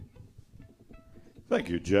Thank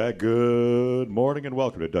you, Jack. Good morning and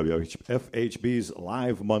welcome to WFHB's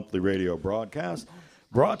live monthly radio broadcast,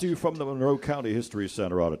 brought to you from the Monroe County History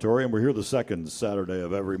Center Auditorium. We're here the second Saturday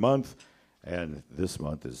of every month, and this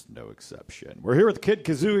month is no exception. We're here with Kid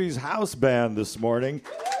Kazooey's house band this morning.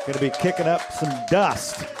 Going to be kicking up some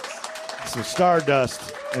dust, some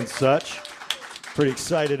stardust and such. Pretty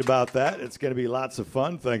excited about that. It's going to be lots of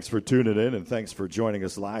fun. Thanks for tuning in, and thanks for joining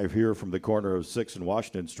us live here from the corner of 6th and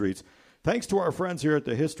Washington Streets. Thanks to our friends here at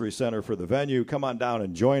the History Center for the venue. Come on down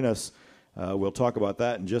and join us. We'll talk about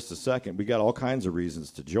that in just a second. We got all kinds of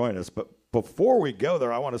reasons to join us. But before we go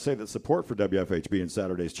there, I want to say that support for WFHB and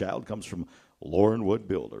Saturday's Child comes from Laurenwood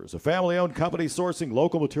Builders, a family-owned company sourcing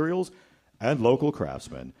local materials and local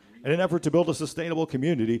craftsmen. In an effort to build a sustainable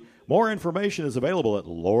community, more information is available at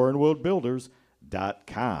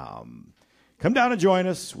laurenwoodbuilders.com. Come down and join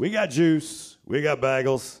us. We got juice. We got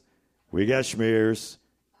bagels. We got schmears.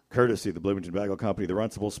 Courtesy of the Bloomington Bagel Company, the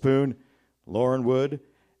Runcible Spoon, Laurenwood,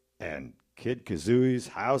 and Kid Kazooey's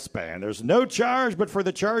house band. There's no charge, but for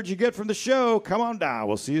the charge you get from the show, come on down.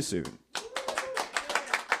 We'll see you soon.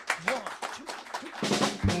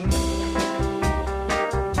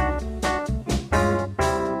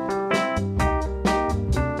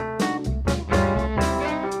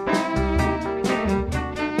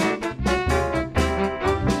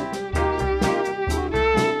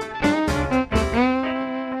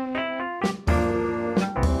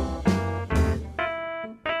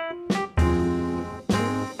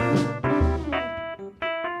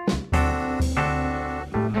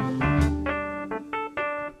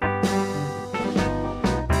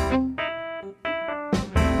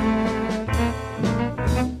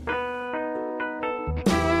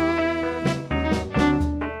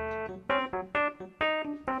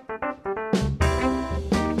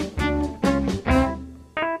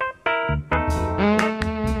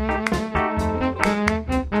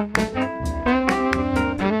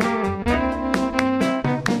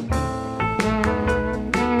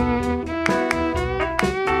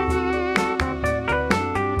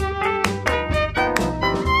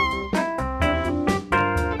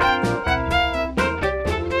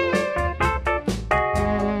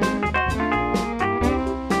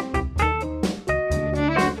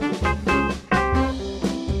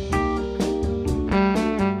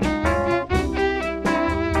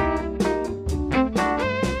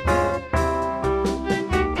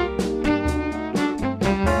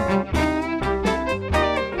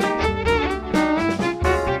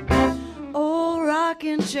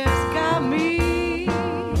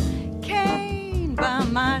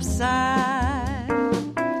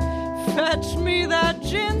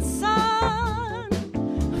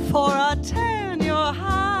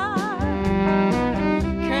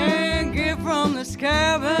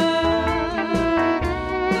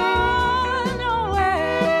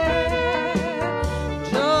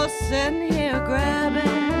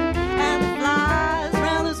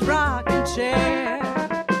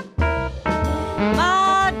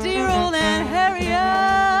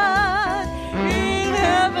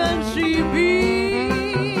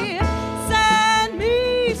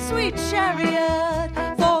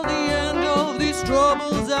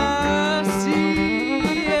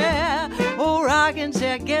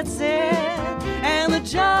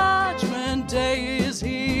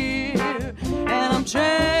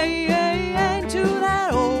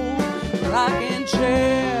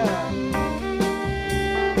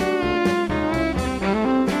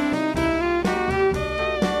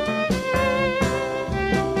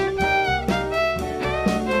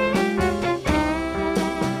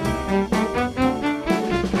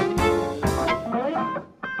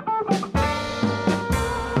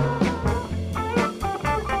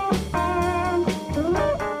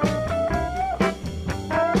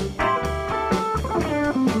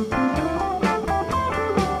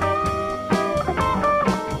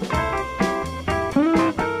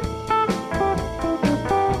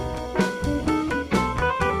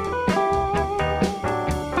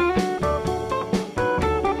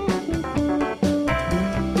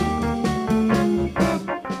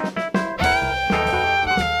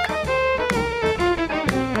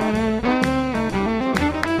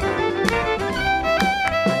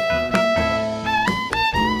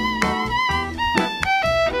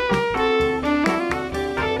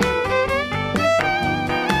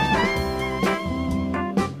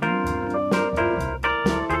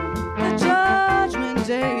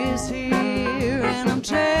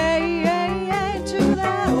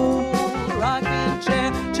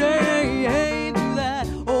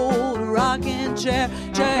 chair,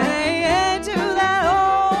 chain to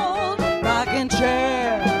that old rocking chair.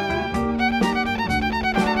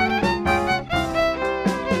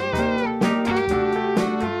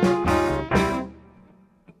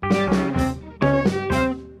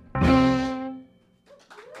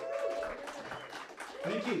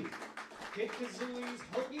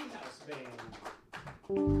 band.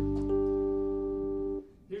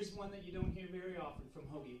 Here's one that you don't hear very often from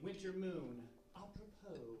Hoagy, Winter Moon,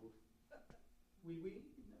 apropos. Oui, oui?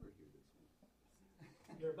 You never hear this one.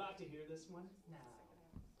 You're about to hear this one now.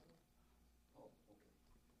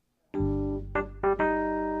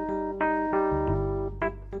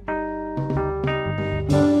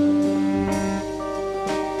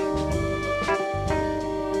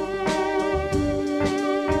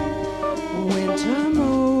 Winter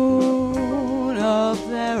moon up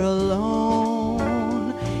there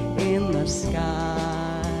alone in the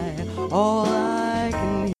sky, all I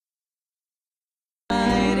can hear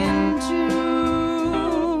night in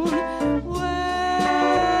June.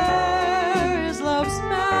 Where is love's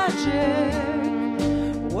magic?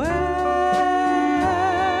 Where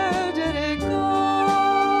did it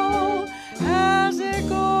go? Has it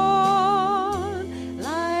gone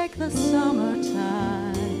like the summertime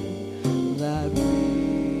that we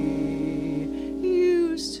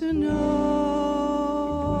used to know?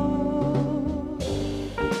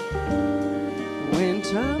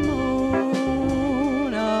 Winter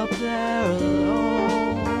moon up there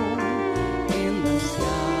alone in the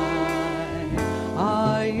sky,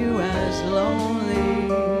 are you as lonely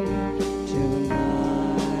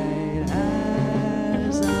tonight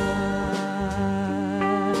as I?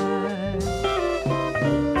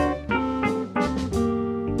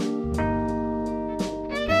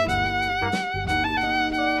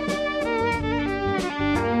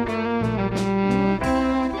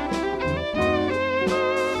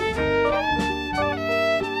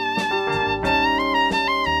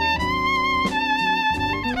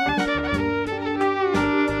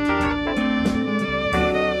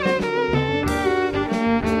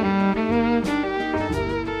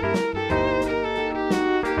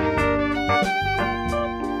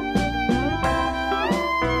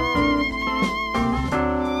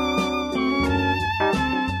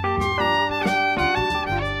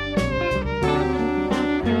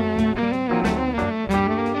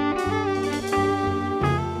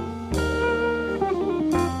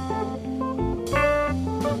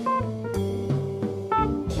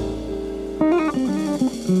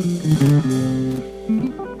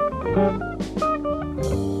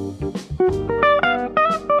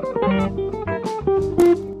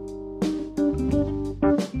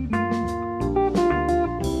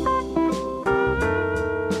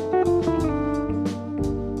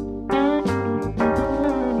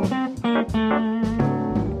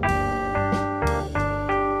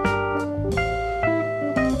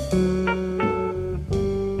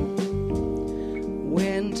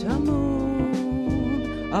 Winter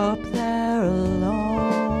moon up there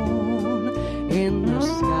alone in the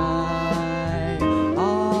sky,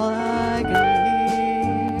 all I can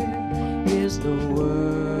hear is the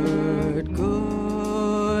word goodbye.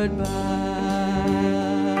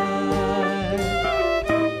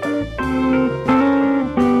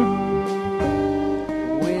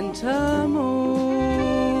 Winter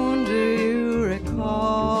moon, do you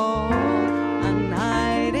recall a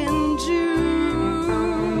night in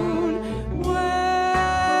June?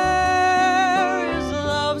 Where is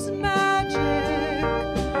love's magic?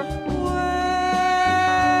 Where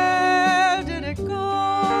did it go?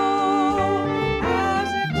 Has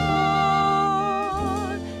it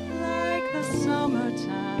gone like the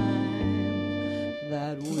summertime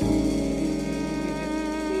that we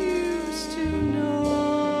used to know?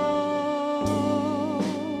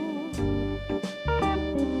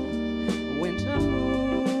 Winter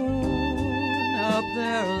moon up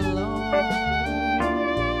there alone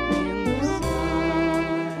in the sky,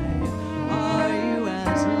 are you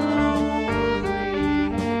as lonely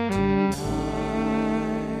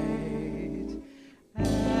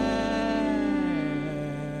tonight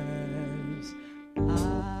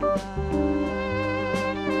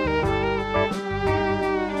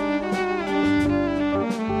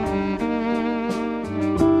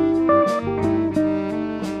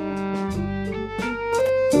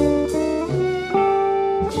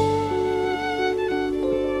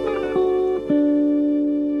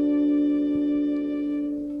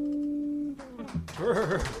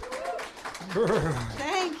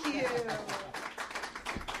Thank you.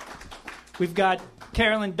 We've got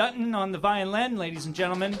Carolyn Dutton on the violin, ladies and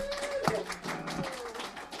gentlemen.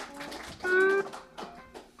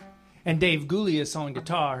 And Dave Goulias on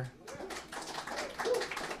guitar.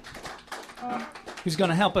 Who's going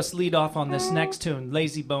to help us lead off on this next tune,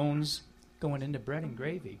 Lazy Bones, going into bread and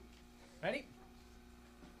gravy. Ready?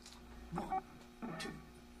 1, 2,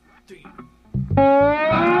 3.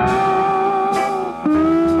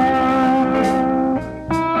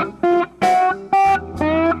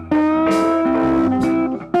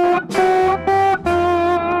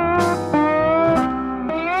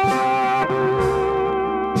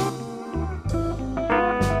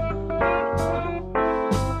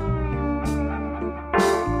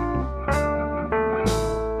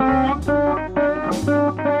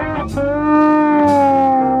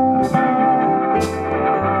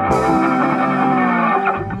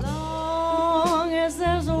 Long as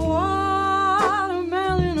there's a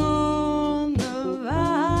watermelon on the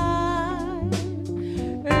vine,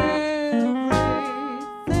 everything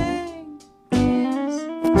is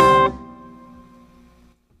fine.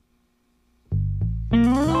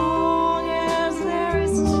 Long as there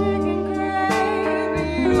is chicken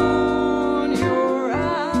gravy on your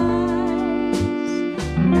eyes,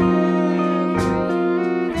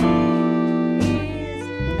 everything is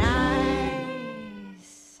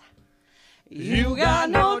nice. You got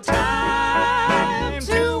no time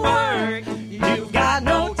to work. You've got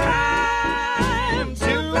no time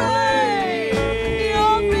to play.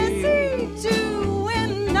 You're busy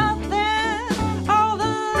doing nothing all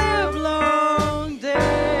the livelong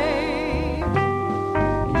day.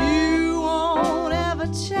 You won't ever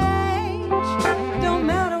change, no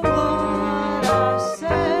matter what I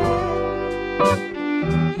say.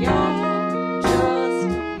 You're just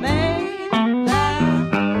made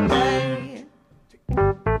that way.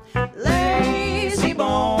 Lazy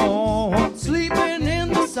bone, sleeping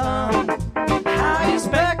in the sun. How you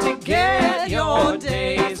expect to get your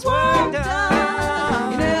day's work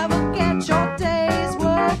done? You never get your day's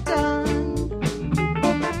work done.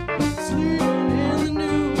 Sleeping in the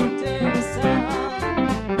noonday sun.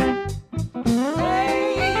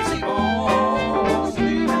 Lazy bone,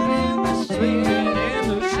 sleeping in the shade.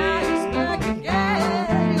 Expect to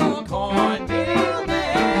get your cornmeal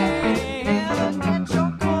made. Never get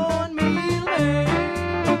your cornmeal made.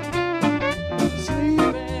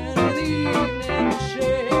 Sleeping in the evening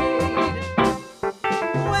shade.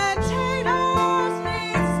 When potatoes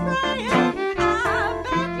need spraying, I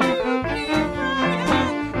bet you keep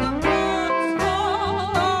praying the birds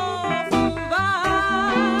fall off the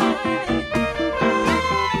vine.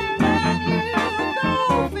 When you go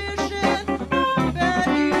fishing, I bet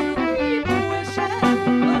you keep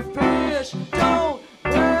wishing the fish don't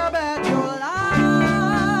grab at your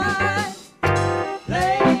line.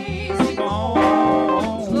 Lazy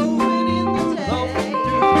bone, floating in the day.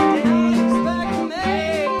 Don't expect to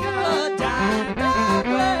make a dime that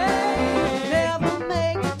way. Never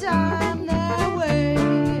make a dime that way.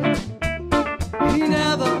 He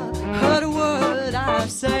never heard a word I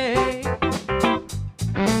say.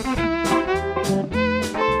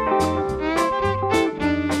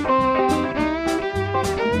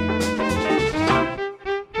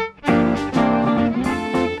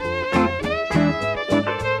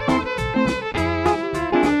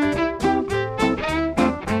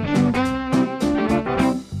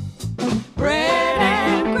 Bread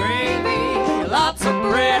and gravy, lots of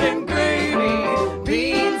bread and gravy,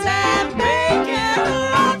 beans and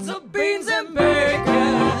bacon, lots of beans and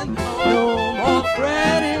bacon. No more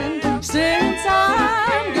fretting, since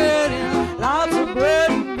I'm getting lots of bread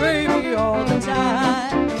and gravy all the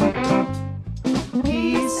time.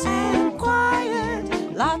 Peace and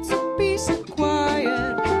quiet, lots of peace and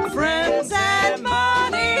quiet, friends and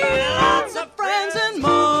money, lots of friends and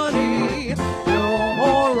money. No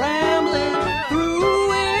more rambling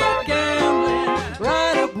through it, gambling,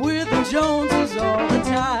 right up with the Joneses all the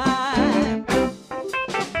time.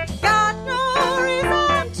 Got no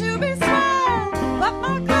reason to be sad, but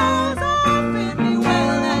my clothes all fit me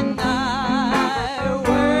well, and I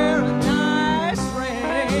wear a nice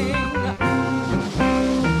ring.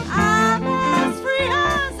 I'm as free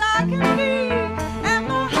as I can be, and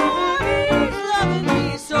my heart is loving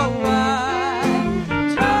me, so I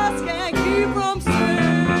just can't keep from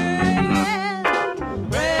singing.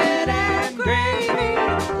 Bread and gravy,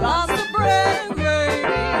 lots of bread and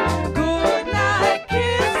gravy, good night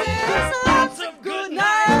kisses, lots of good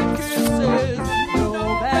night kisses. No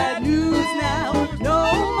bad news now,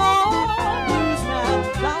 no more blues now,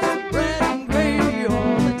 lots of bread and gravy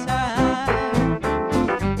all the time.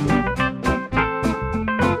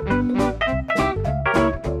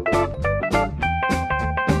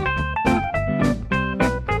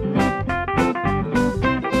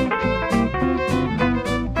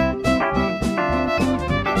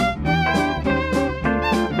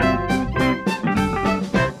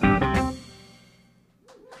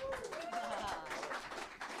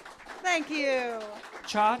 Thank you.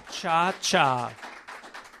 Cha cha cha.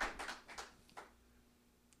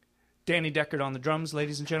 Danny Deckard on the drums,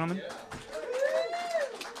 ladies and gentlemen.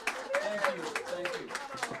 Thank you. Thank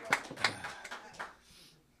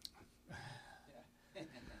you.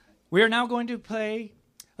 We are now going to play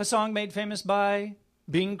a song made famous by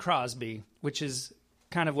Bing Crosby, which is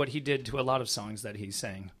kind of what he did to a lot of songs that he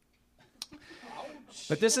sang.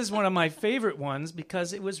 But this is one of my favorite ones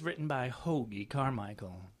because it was written by Hoagy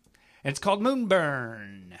Carmichael. And it's called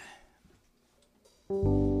Moonburn.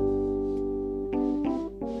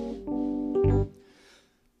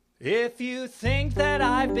 If you think that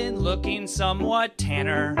I've been looking somewhat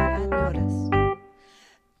tanner, I noticed.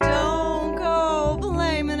 Don't go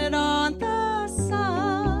blaming it on the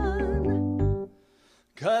sun.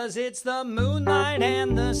 'cause it's the moonlight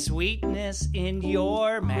and the sweetness in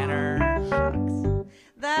your manner.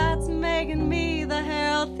 That's making me the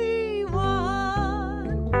healthy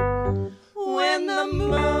one. When the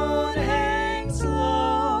moon hangs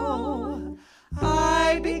low,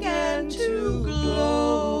 I begin to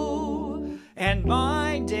glow. And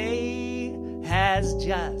my day has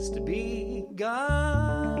just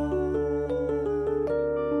begun.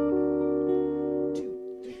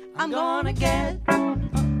 I'm gonna get a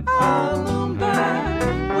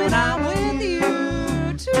moonburn when I'm with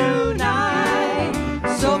you tonight.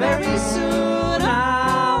 So very soon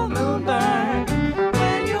I'll moonburn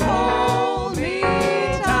when you hold me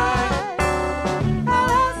tight.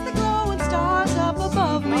 I'll ask the glowing stars up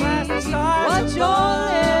above me what your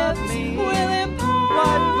lips will impart.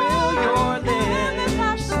 What will your And then lips?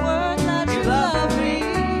 flash the words that you love me.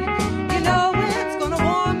 You know it's gonna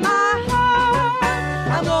warm my heart.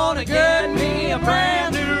 I'm gonna get me a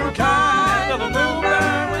brand new kind of a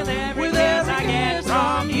moonburn with every kiss I get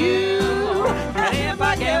from you. And if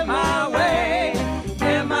I get my way,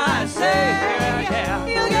 then I say, yeah,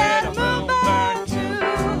 you'll get a moonburn too.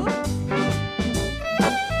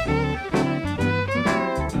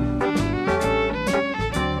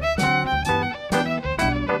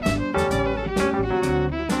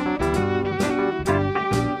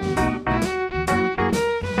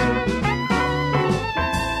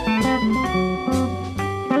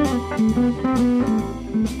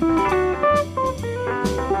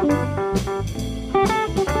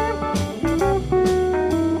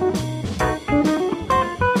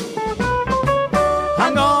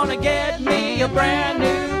 I'm gonna get me a brand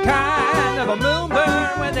new kind of a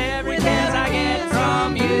moonburn with every kiss I get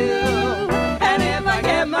from you. And if I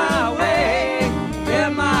get my way,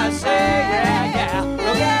 then I say, yeah, yeah,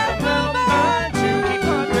 you'll get a moonburn too. Keep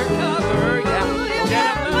undercover, yeah, you'll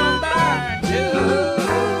get a moonburn too.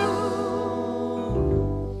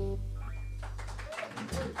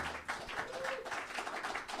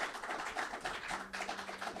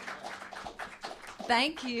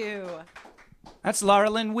 Thank you. That's Laura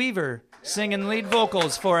Lynn Weaver singing lead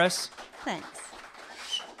vocals for us. Thanks.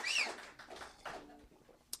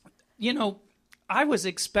 You know, I was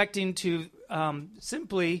expecting to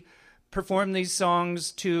simply perform these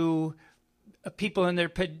songs to people in their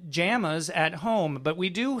pajamas at home, but we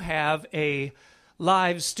do have a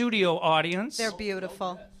live studio audience, They're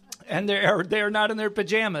beautiful. and they're not in their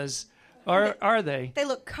pajamas, or are they? They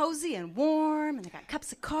look cozy and warm, and they got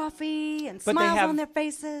cups of coffee and But they smiles have- on their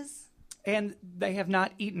faces. And they have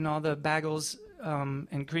not eaten all the bagels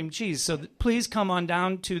and cream cheese. So please come on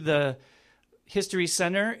down to the History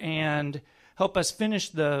Center and help us finish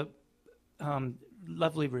the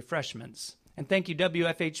lovely refreshments. And thank you,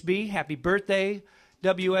 WFHB. Happy birthday,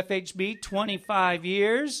 WFHB. 25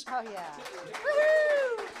 years. Oh, yeah.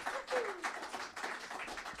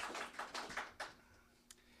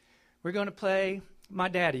 We're going to play my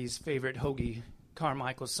daddy's favorite Hoagy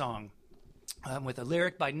Carmichael song. With a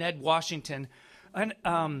lyric by Ned Washington. And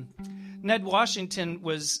Ned Washington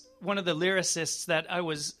was one of the lyricists that I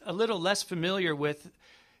was a little less familiar with.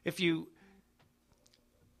 If you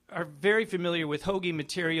are very familiar with Hoagy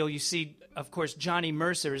material, you see, of course, Johnny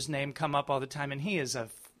Mercer's name come up all the time, and he is a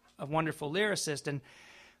wonderful lyricist. And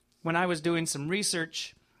when I was doing some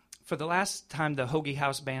research for the last time the Hoagy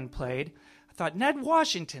House Band played, I thought, Ned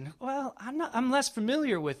Washington, well, I'm less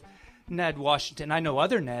familiar with Ned Washington. I know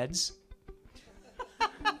other Neds.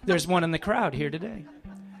 There's one in the crowd here today.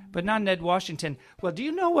 But not Ned Washington. Well, do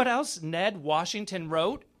you know what else Ned Washington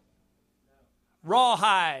wrote?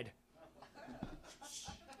 Rawhide.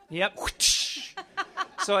 Yep.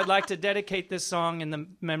 So I'd like to dedicate this song in the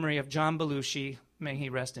memory of John Belushi, may he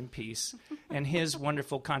rest in peace, and his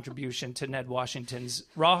wonderful contribution to Ned Washington's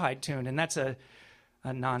Rawhide tune. And that's a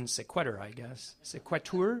non sequitur, I guess.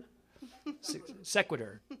 Sequitur?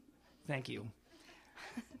 Sequitur. Thank you.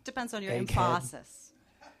 Depends on your Egghead. emphasis.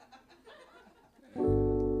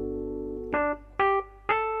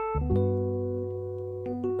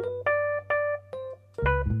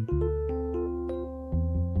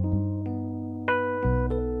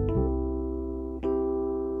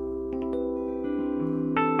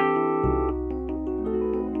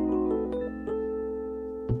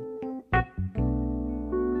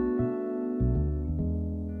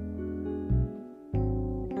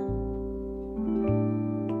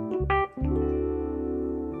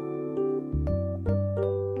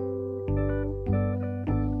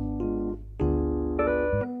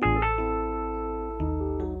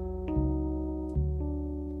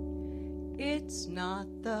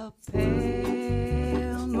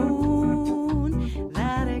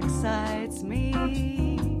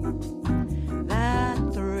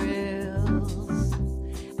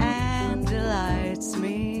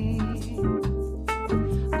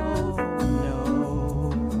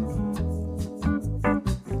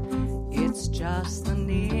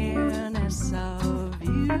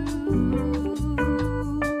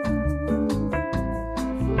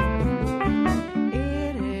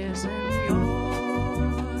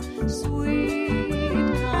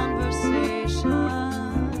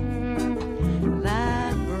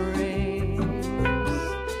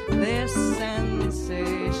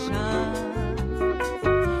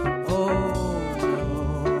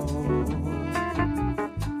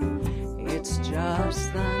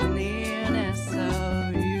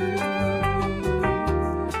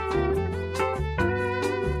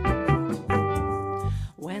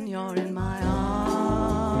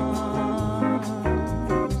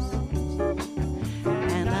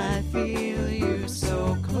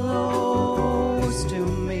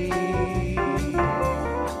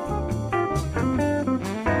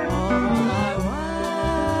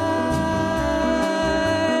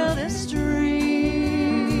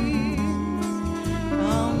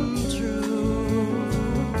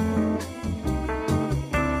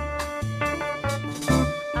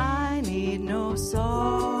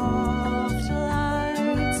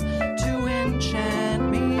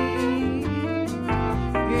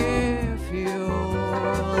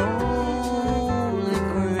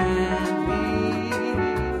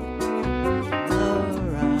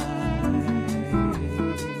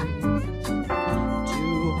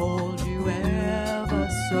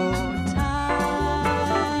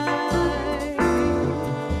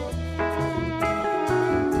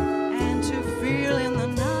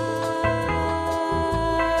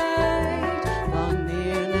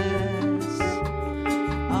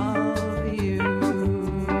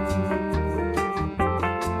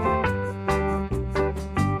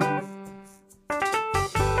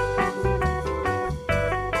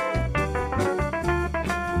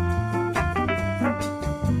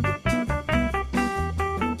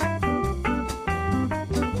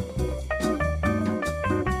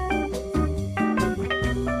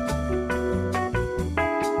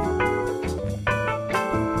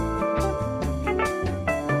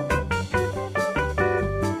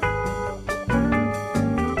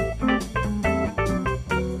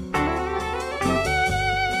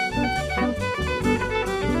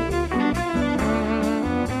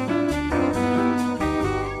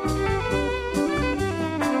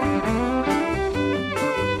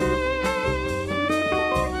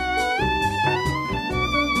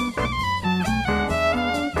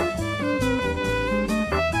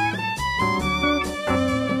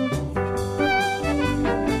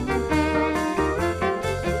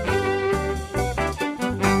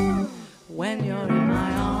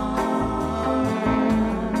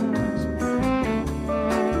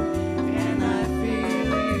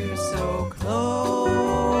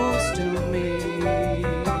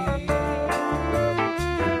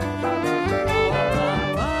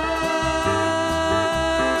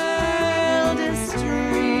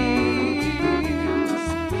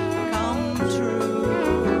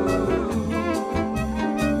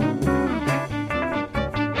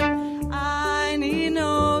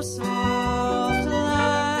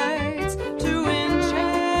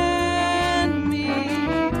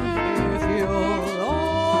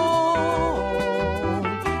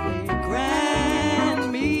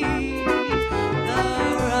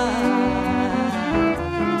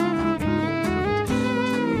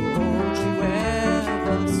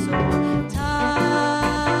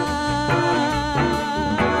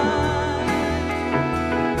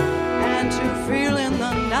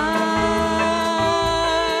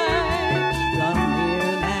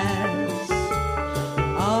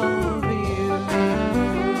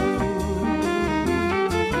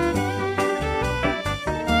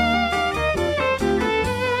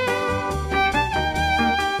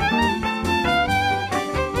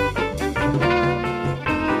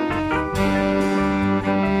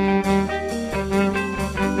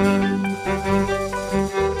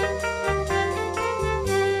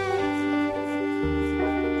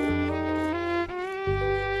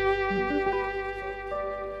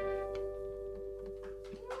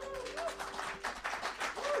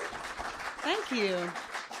 you.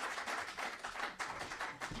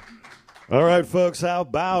 All right, folks, how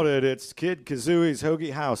about it? It's Kid Kazooey's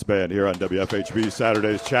Hoagy House Band here on WFHB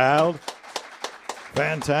Saturday's Child.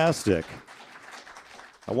 Fantastic.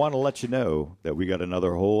 I want to let you know that we got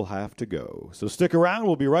another whole half to go. So stick around.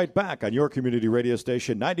 We'll be right back on your community radio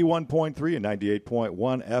station, 91.3 and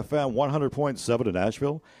 98.1 FM, 100.7 in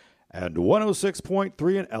Nashville, and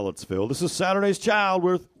 106.3 in Ellettsville. This is Saturday's Child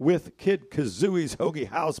with Kid Kazooey's Hoagy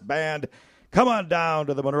House Band. Come on down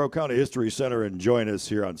to the Monroe County History Center and join us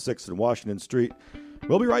here on 6th and Washington Street.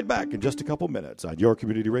 We'll be right back in just a couple minutes on your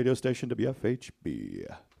community radio station, WFHB.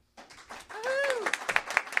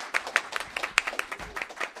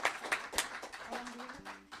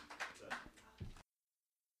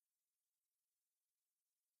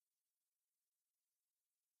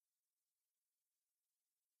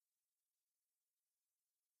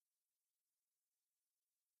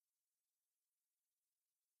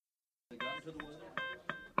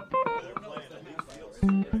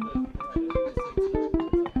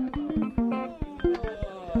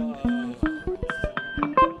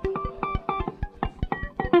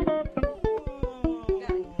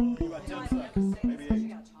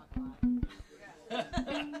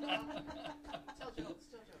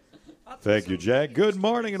 Thank you, Jack. Good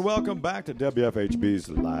morning and welcome back to WFHB's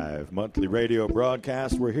live monthly radio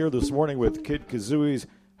broadcast. We're here this morning with Kid Kazooey's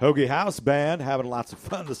Hoagy House Band, having lots of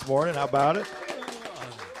fun this morning. How about it?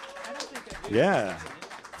 Yeah.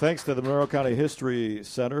 Thanks to the Monroe County History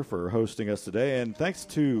Center for hosting us today, and thanks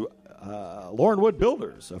to Lauren Wood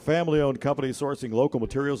Builders, a family-owned company sourcing local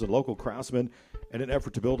materials and local craftsmen in an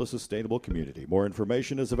effort to build a sustainable community. More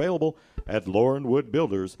information is available at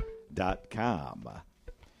laurenwoodbuilders.com.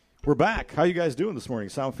 We're back. How you guys doing this morning?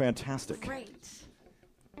 Sound fantastic. Great.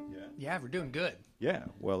 Yeah, we're doing good. Yeah.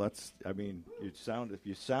 Well, let me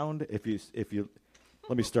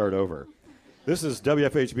start over. This is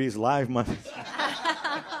WFHB's live month.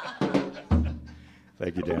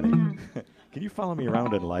 Thank you, Danny. Can you follow me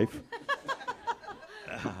around in life?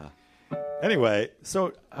 Anyway,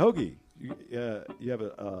 so Hoagy, you have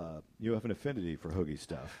an affinity for Hoagy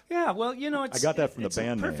stuff. Yeah, well, I got that from the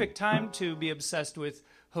band It's a perfect name. time to be obsessed with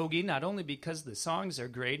Hoagy, not only because the songs are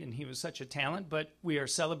great and he was such a talent, but we are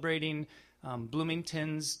celebrating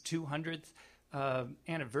Bloomington's 200th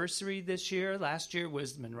anniversary this year. Last year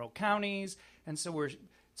was Monroe County's, and so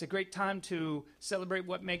it's a great time to celebrate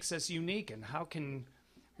what makes us unique and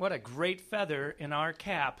what a great feather in our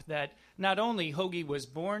cap that not only Hoagy was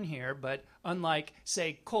born here, but unlike,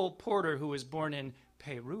 say, Cole Porter, who was born in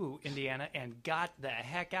Peru, Indiana, and got the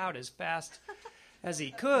heck out as fast as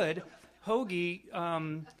he could, Hoagy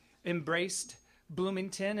embraced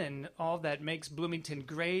Bloomington and all that makes Bloomington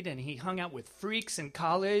great, and he hung out with freaks in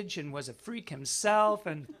college and was a freak himself,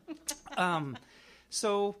 and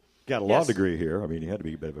so... Got a law degree here. I mean, you had to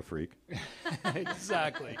be a bit of a freak.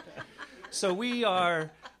 Exactly. So we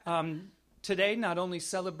are today not only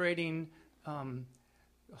celebrating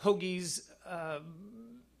Hoagy's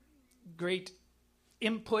great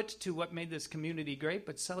input to what made this community great,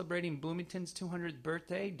 but celebrating Bloomington's 200th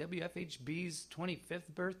birthday, WFHB's 25th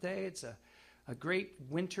birthday. It's a great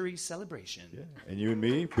wintry celebration. Yeah. And you and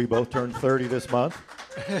me, we both turned 30 this month.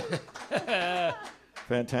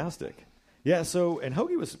 Fantastic. Yeah, so, and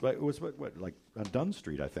Hoagy was like on Dunn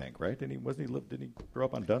Street, I think, right? Didn't he grow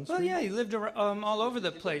up on Dunn Street? Well, yeah, he lived all over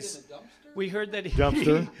the place. We heard that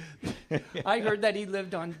Dumpster? I heard that he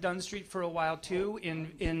lived on Dunn Street for a while, too,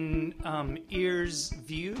 in Ears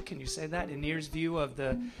View. Can you say that? In Ears View of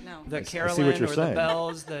the Carolyn or saying. the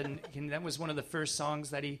Bells. That was one of the first songs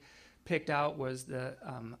that he picked out was the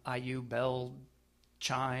IU Bell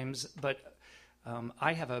chimes. But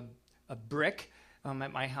I have a brick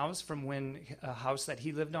at my house from when a house that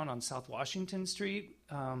he lived on South Washington Street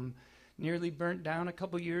nearly burnt down a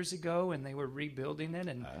couple years ago, and they were rebuilding it.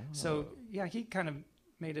 And so, yeah, he kind of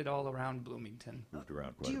made it all around Bloomington. Moved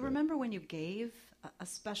around quite Do you a bit. remember when you gave a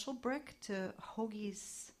special brick to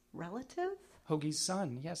Hoagy's relative? Hoagy's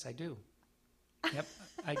son, yes, I do. Yep,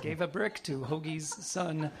 I gave a brick to Hoagy's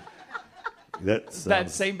son.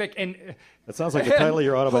 That same brick. And that sounds like the title of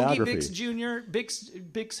your autobiography. Hoagy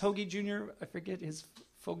Bix Hoagy Jr., I forget his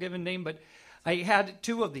full given name, but I had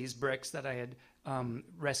two of these bricks that I had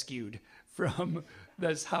rescued from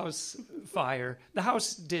this house fire. The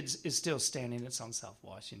house is still standing. It's on South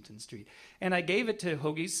Washington Street. And I gave it to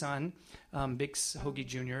Hoagy's son, Bix Hoagy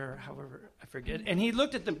Jr., however, I forget. And he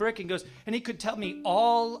looked at the brick and goes, and he could tell me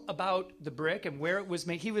all about the brick and where it was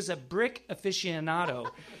made. He was a brick aficionado.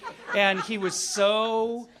 And he was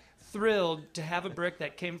so thrilled to have a brick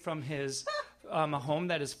that came from his a home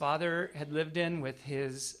that his father had lived in with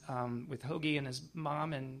with Hoagy and his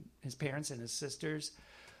mom and his parents and his sisters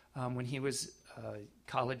when he was a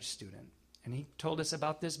college student. And he told us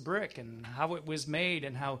about this brick and how it was made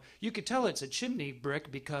and how you could tell it's a chimney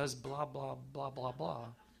brick because blah, blah, blah, blah, blah.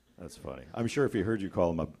 That's funny. I'm sure if he heard you call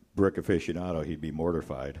him a brick aficionado, he'd be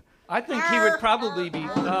mortified. I think he would probably be,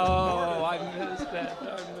 oh, I missed that.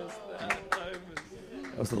 That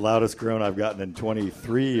was the loudest groan I've gotten in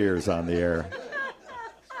 23 years on the air.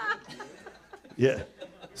 Yeah.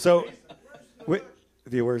 So,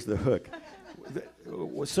 where's the hook?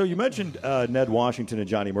 So you mentioned Ned Washington and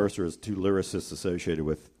Johnny Mercer as two lyricists associated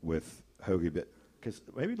with Hoagy, but because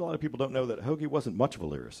maybe a lot of people don't know that Hoagy wasn't much of a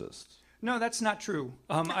lyricist. No, that's not true.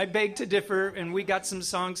 I beg to differ, and we got some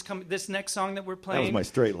songs coming. This next song that we're playing that was my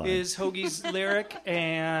straight line. Is Hoagy's lyric,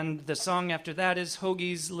 and the song after that is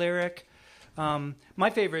Hoagy's lyric. My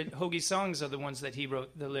favorite Hoagy songs are the ones that he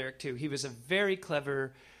wrote the lyric to. He was a very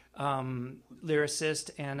clever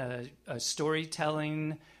lyricist and a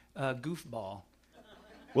storytelling goofball.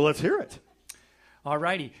 Well, let's hear it. All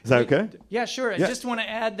righty. Is that okay? Yeah, sure. Yeah. I just want to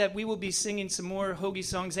add that we will be singing some more Hoagy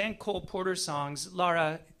songs and Cole Porter songs.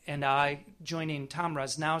 Laura and I joining Tom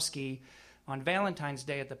Rosnowski on Valentine's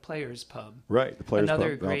Day at the Players Pub. Right, the Players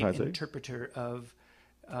Another Pub. great Valentine's Day. interpreter of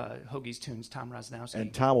Hoagy's tunes, Tom Rosnowski.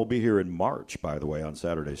 And Tom will be here in March, by the way, on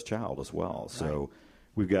Saturday's Child as well. So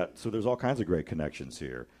there's all kinds of great connections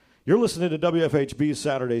here. You're listening to WFHB's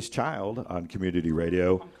Saturday's Child on Community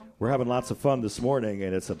Radio. We're having lots of fun this morning,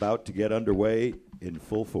 and it's about to get underway in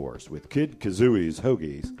full force with Kid Kazooey's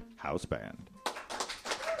Hoagy's House Band.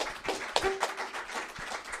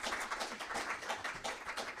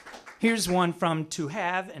 Here's one from To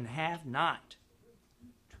Have and Have Not.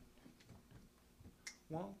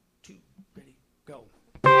 1, 2, ready, go.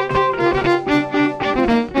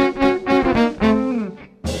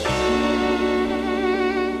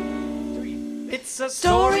 It's a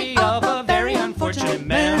story of a very unfortunate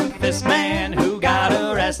Memphis man who got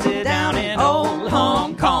arrested down in old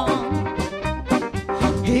Hong Kong.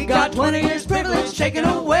 He got 20 years privilege taken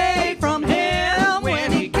away from him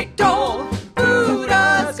when he kicked old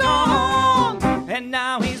Buddha's gong. And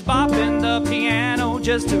now he's bopping the piano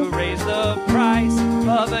just to raise the price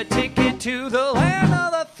of a ticket to the land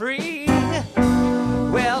of the free.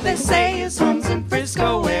 Well, they say his home's in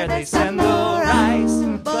Frisco where they send the rice,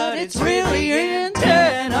 but it's really in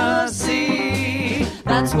Tennessee.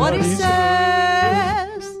 That's what he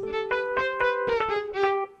says.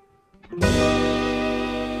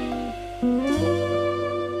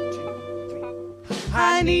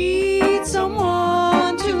 I need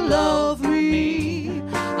someone to love me.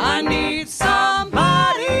 I need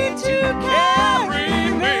somebody to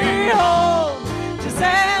carry me home to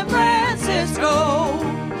San Francisco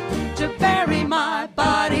to bury my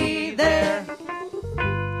body there.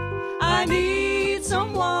 I need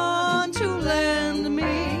someone to lend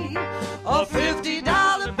me a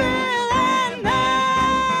 $50 bill and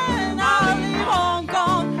then I'll leave Hong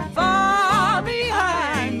Kong far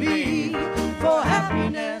behind me for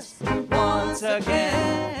happiness once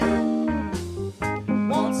again.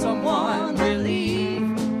 Want someone relief?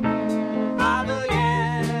 I've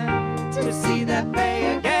yet to see that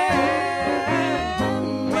bay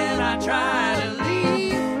again. When I try to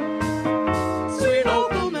leave, sweet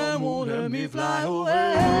local man won't let me fly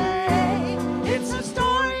away. It's a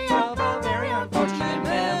story of a very unfortunate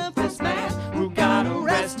Memphis man who got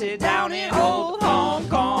arrested down in old Hong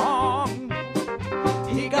Kong.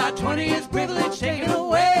 He got 20 years privilege taken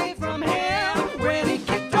away from him when he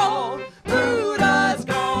kicked old Buddha's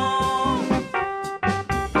gong.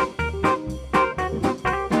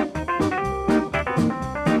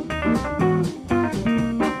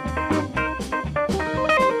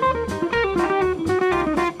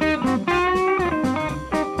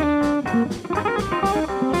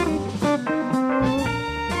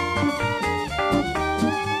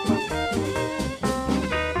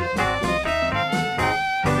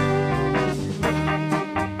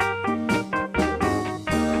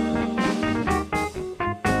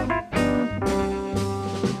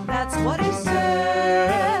 That's what he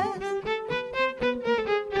says.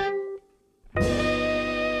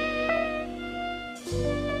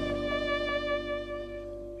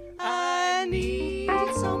 I need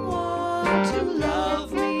someone to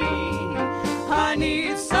love me. I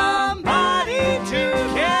need somebody to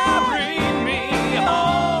carry me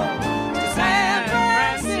home to San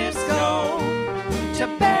Francisco to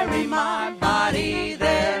bury my body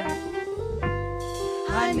there.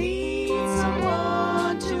 I need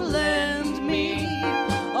someone to lend me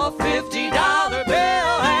a $50 bill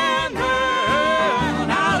and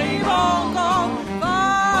then I'll leave Hong Kong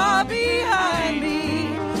far behind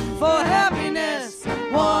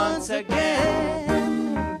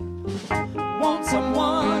again. Want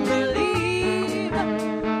someone relieved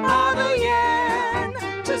of the yen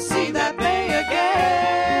to see that bay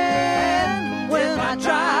again. When I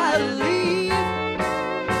try to leave,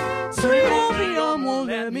 sweet opium won't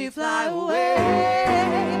let me fly away.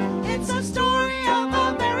 It's a story of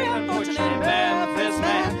a very unfortunate Memphis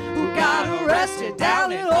man who got arrested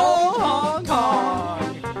down in old Hong Kong.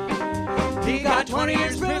 He got 20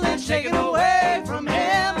 years privilege taken away from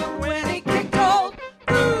him when he kicked old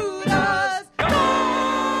Brutus gone.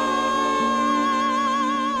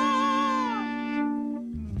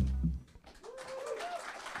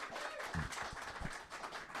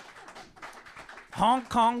 Hong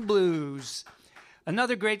Kong Blues.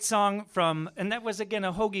 Another great song from, and that was again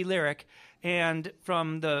a Hoagy lyric, and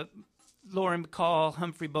from the Lauren Bacall,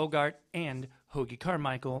 Humphrey Bogart, and Hoagy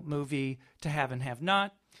Carmichael movie To Have and Have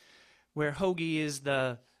Not, where Hoagy is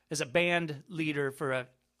a band leader for a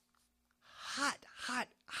hot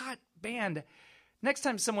band. Next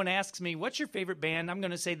time someone asks me, what's your favorite band? I'm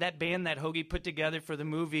going to say that band that Hoagy put together for the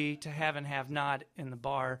movie To Have and Have Not in the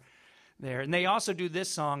bar there. And they also do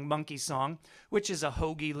this song, Monkey Song, which is a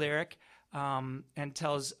Hoagy lyric and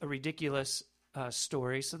tells a ridiculous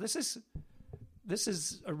story. So this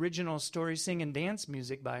is original story, sing, and dance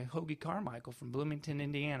music by Hoagy Carmichael from Bloomington,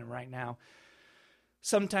 Indiana right now.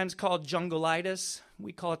 Sometimes called Jungleitis.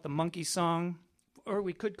 We call it the Monkey Song, or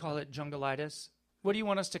we could call it Jungleitis. What do you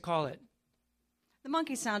want us to call it? The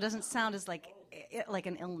monkey sound doesn't sound as like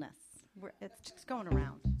an illness. It's just going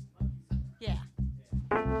around. Yeah.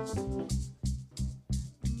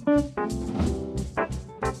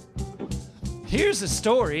 Here's a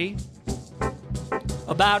story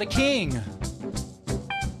about a king.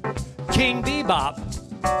 King Bebop.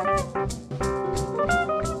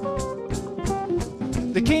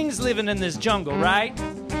 The king's living in this jungle, right?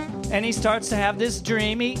 And he starts to have this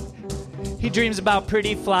dream. He dreams about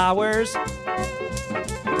pretty flowers.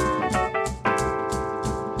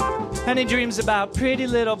 And he dreams about pretty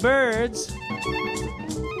little birds.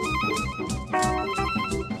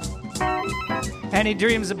 And he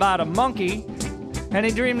dreams about a monkey. And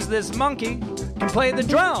he dreams this monkey can play the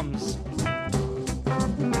drums.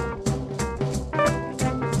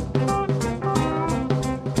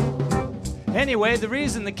 Anyway, the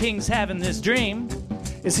reason the king's having this dream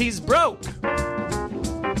is he's broke.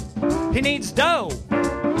 He needs dough.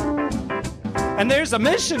 And there's a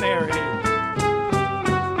missionary.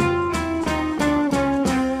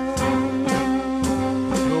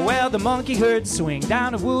 Well, the monkey heard swing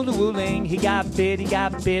down a wooloo-wooling. He got bit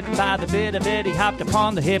by the bit of it. He hopped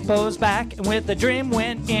upon the hippo's back and with the dream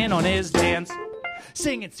went in on his dance.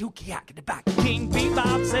 Singing Sukiyaki the back. King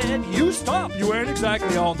Bebop said, you stop, you ain't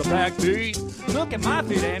exactly on the backbeat. Look at my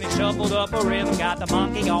feet, and he shuffled up a rhythm. Got the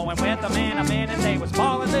monkey going with him in a minute. They was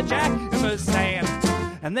balling the jack in the sand.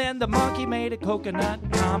 And then the monkey made a coconut.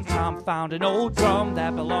 Tom found an old drum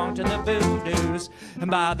that belonged to the voodoos. And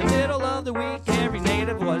by the middle of the week, every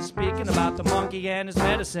native was speaking about the monkey and his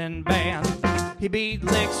medicine band. He beat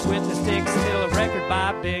licks with the stick, still a record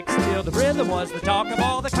by Big Still. The rhythm was the talk of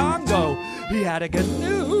all the Congo. He had a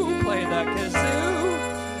canoe, played the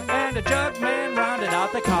kazoo, and a jug man rounded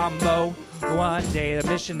out the combo. One day the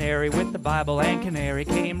missionary with the Bible and canary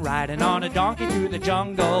came riding on a donkey through the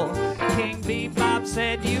jungle. King Bebop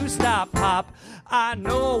said, you stop, Pop. I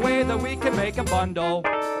know a way that we can make a bundle.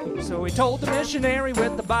 So he told the missionary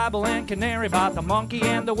with the Bible and canary about the monkey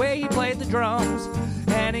and the way he played the drums.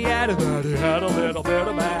 And he had a little bit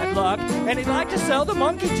of bad luck, and he'd like to sell the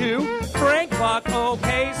monkey to Frank Buck.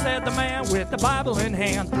 Okay, said the man with the Bible in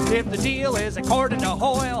hand, if the deal is according to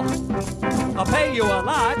Hoyle, I'll pay you a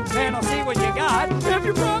lot, and I'll see what you got, if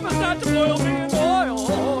you promise not to boil me in oil.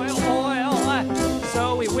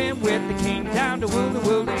 So he went with the king down to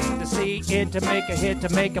Wooloo-Wooling to see it, to make a hit, to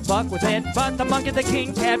make a buck with it. But the monkey the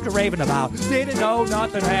king kept raving about didn't know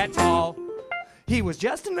nothing at all. He was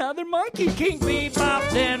just another monkey. King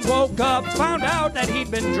Bebop then woke up, found out that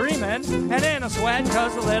he'd been dreaming, and in a sweat,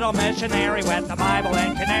 cause the little missionary with the Bible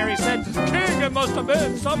and canary said, King, it must have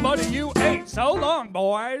been somebody you ate. So long,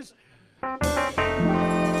 boys.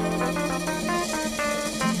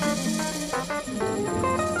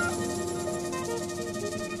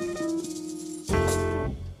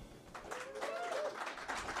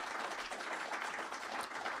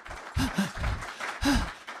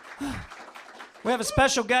 We have a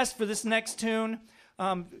special guest for this next tune.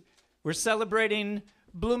 We're celebrating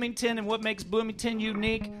Bloomington and what makes Bloomington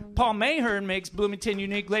unique. Paul Mahern makes Bloomington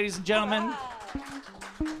unique, ladies and gentlemen.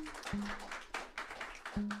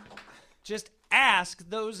 Just ask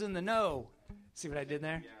those in the know. See what I did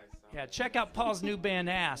there? Yeah, check out Paul's new band,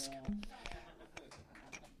 Ask.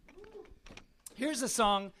 Here's a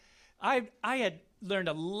song. I had learned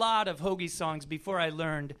a lot of Hoagy songs before I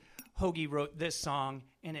learned Hoagy wrote this song,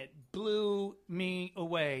 and it blew me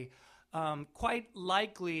away. Quite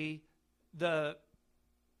likely the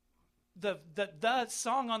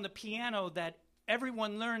song on the piano that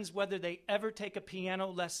everyone learns whether they ever take a piano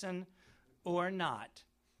lesson or not.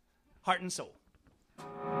 Heart and Soul.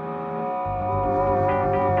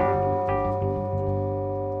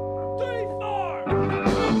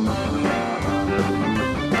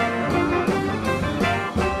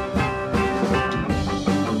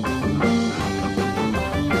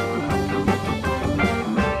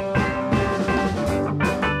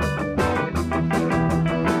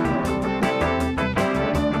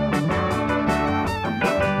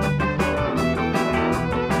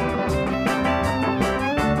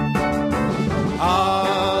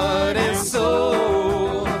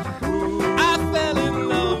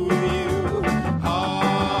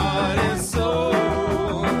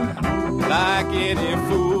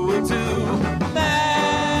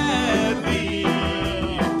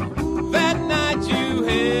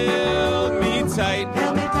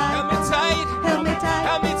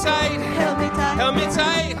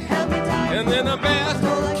 And then the best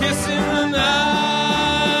kiss in the night,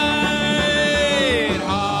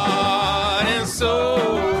 heart and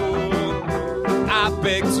soul. I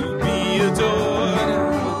beg to be adored.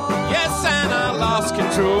 Yes, and I lost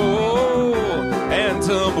control and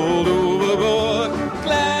tumbled overboard.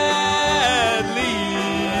 Gladly,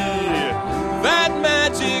 that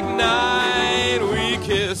magic night we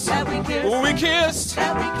kissed. We kissed.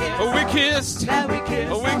 We kissed.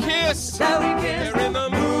 We kissed. There in the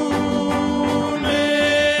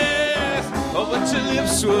but your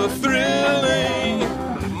lips were thrilling,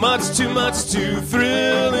 much too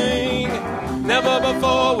thrilling. Never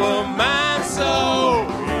before were mine so.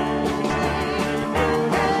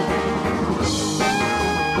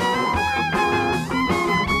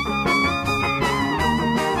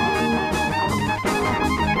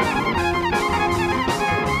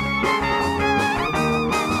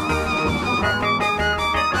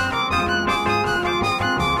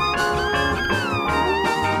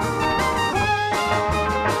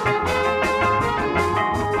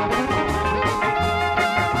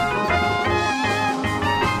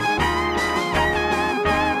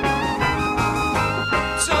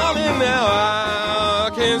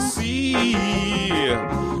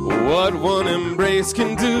 What one embrace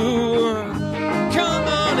can do. Come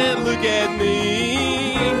on and look at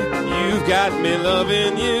me. You've got me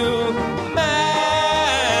loving you madly.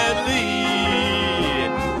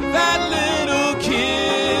 That little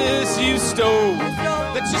kiss you stole,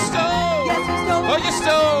 that you stole, oh you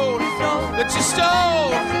stole, that you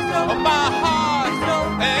stole, of my heart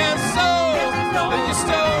and soul, that you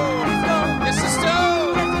stole, yes you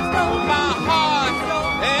stole, of my heart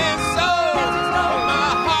and soul, of my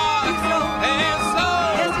heart and soul,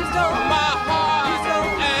 of my heart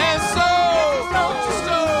and soul, that you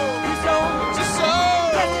stole, that you stole.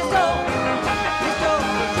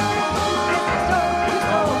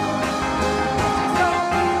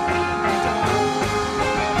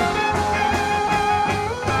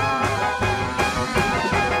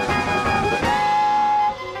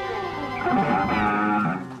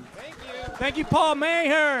 Thank you, Paul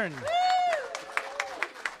Mayhern.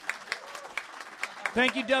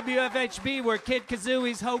 Thank you, WFHB. We're Kid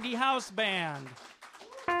Kazooey's Hoagy House Band.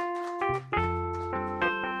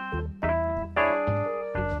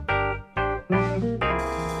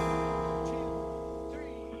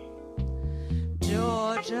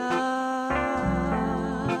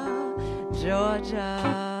 Georgia,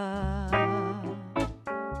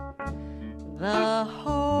 the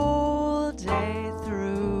whole day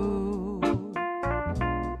through,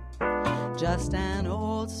 just an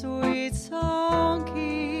old sweet song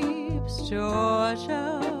keeps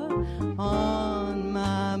Georgia on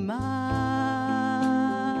my mind.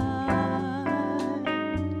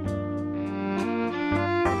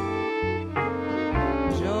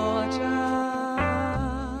 Georgia,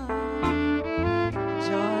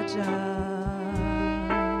 Georgia,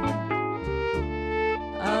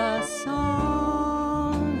 a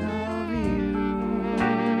song of you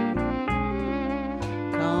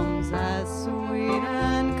comes as sweet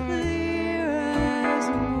and clear as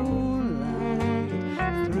moonlight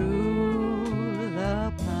through the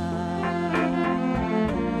pine.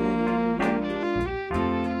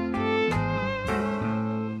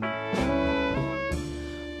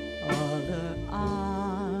 Other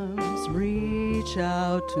arms reach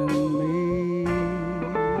out to me,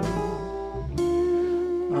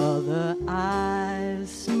 other eyes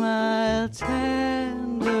smile tenderly,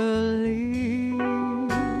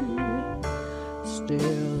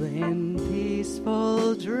 Still in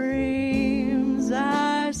peaceful dreams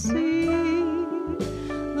I see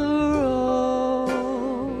the road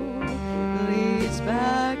leads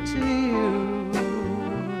back to you,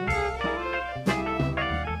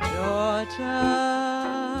 Georgia,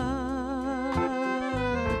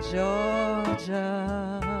 Georgia.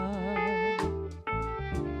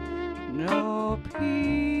 No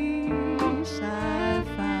peace I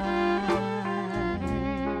find,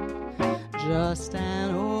 just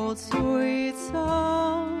an old sweet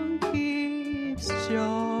song keeps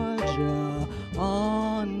Georgia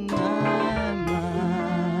on my mind.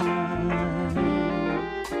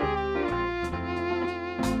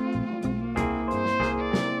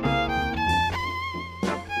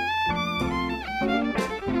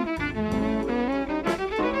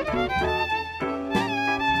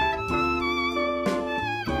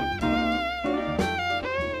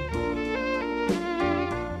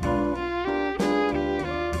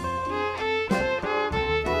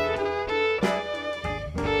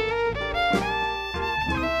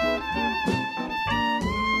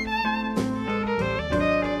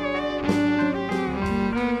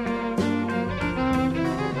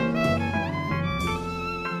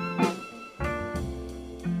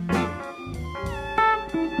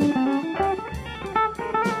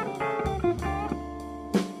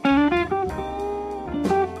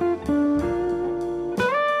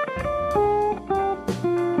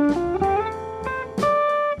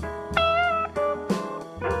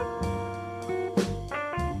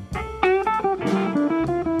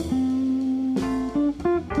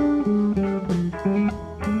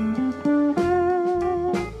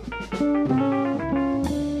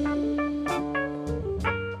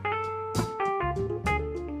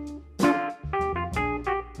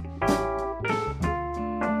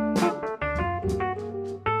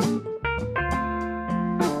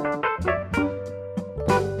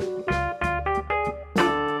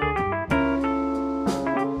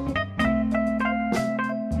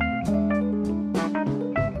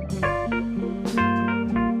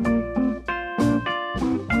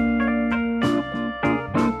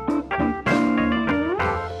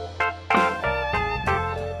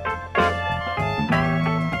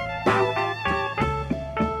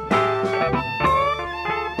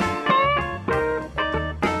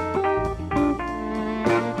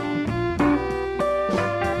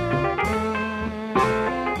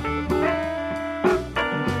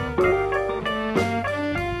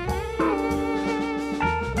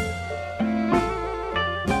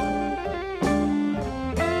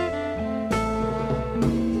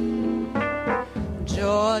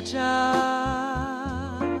 Georgia,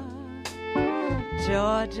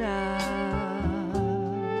 Georgia,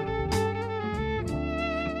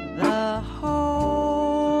 the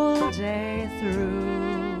whole day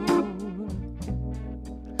through,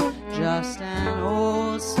 just an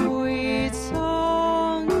old sweet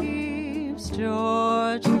song keeps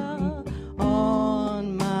Georgia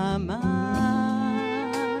on my mind.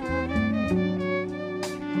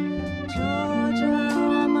 Georgia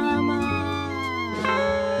on my mind.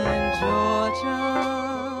 Georgia,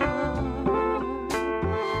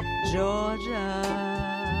 Georgia,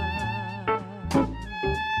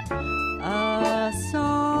 a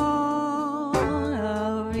song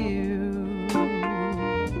of you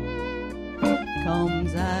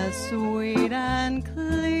comes as sweet and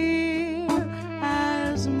clear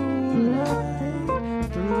as moonlight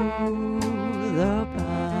through the pine.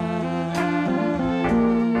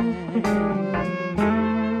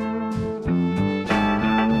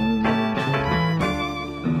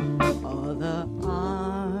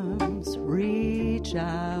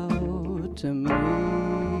 Out to me,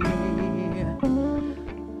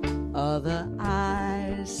 other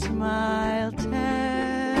eyes smile tenderly,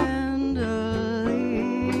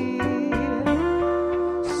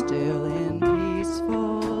 still in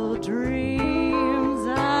peaceful dreams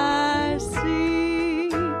I see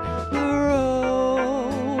the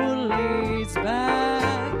road leads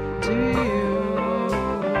back to you.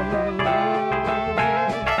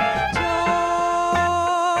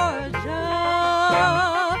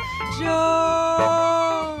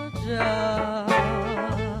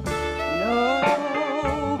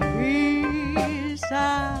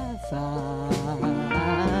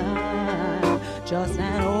 Just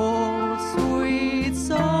an old sweet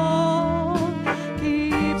song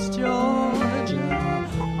keeps Georgia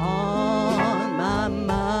on my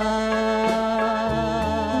mind.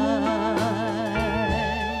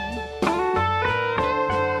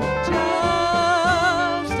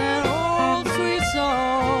 Just an old sweet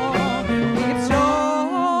song keeps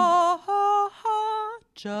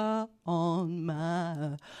Georgia on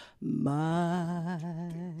my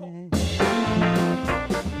mind.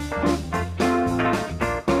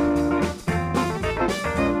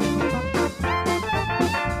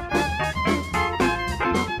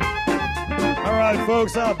 All right,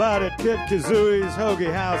 folks, how about it? Kid Kazooey's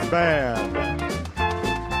Hoagy House Band.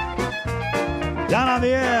 Down on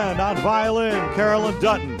the end, on violin, Carolyn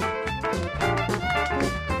Dutton.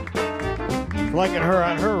 Flanking her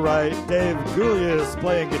on her right, Dave Goulias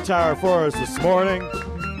playing guitar for us this morning.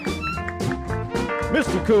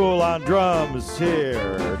 Mr. Cool on drums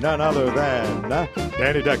here, none other than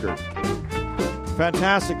Danny Decker.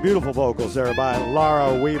 Fantastic, beautiful vocals there by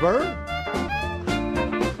Laura Weaver.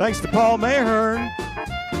 Thanks to Paul Mahern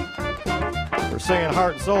for singing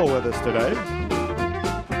Heart and Soul with us today.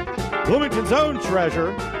 Bloomington's own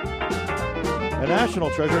treasure, a national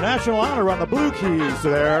treasure, national honor on the Blue Keys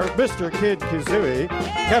there, Mr. Kid Kazooey,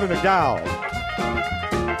 Kevin McDowell.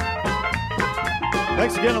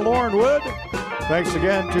 Thanks again to Lauren Wood. Thanks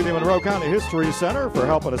again to the Monroe County History Center for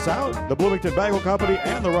helping us out, the Bloomington Bagel Company,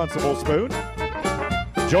 and the Runcible Spoon.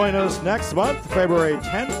 Join us next month, February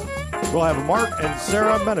 10th. We'll have Mark and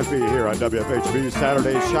Sarah Menifee here on WFHB's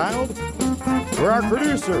Saturday's Child, where our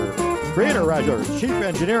producer, creator, writer, chief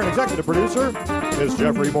engineer, and executive producer is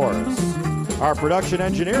Jeffrey Morris. Our production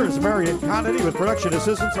engineer is Marion Connedy, with production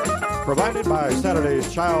assistance provided by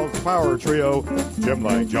Saturday's Child's Power Trio, Jim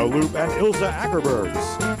Lang, Joe Loop, and Ilza Ackerbergs.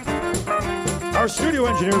 Our studio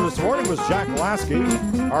engineer this morning was Jack Lasky.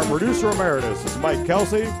 Our producer emeritus is Mike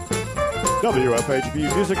Kelsey.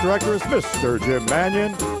 WFHB music director is Mr. Jim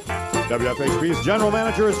Mannion. WFHB's general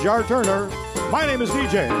manager is Jar Turner. My name is D.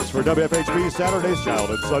 James for WFHB's Saturday's Child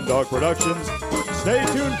and Sundog Productions. Stay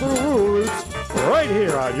tuned for Roots right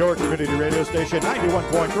here on your community radio station,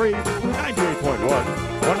 91.3, 98.1,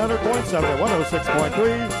 100.7, and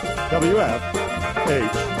 106.3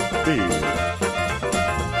 WFHB.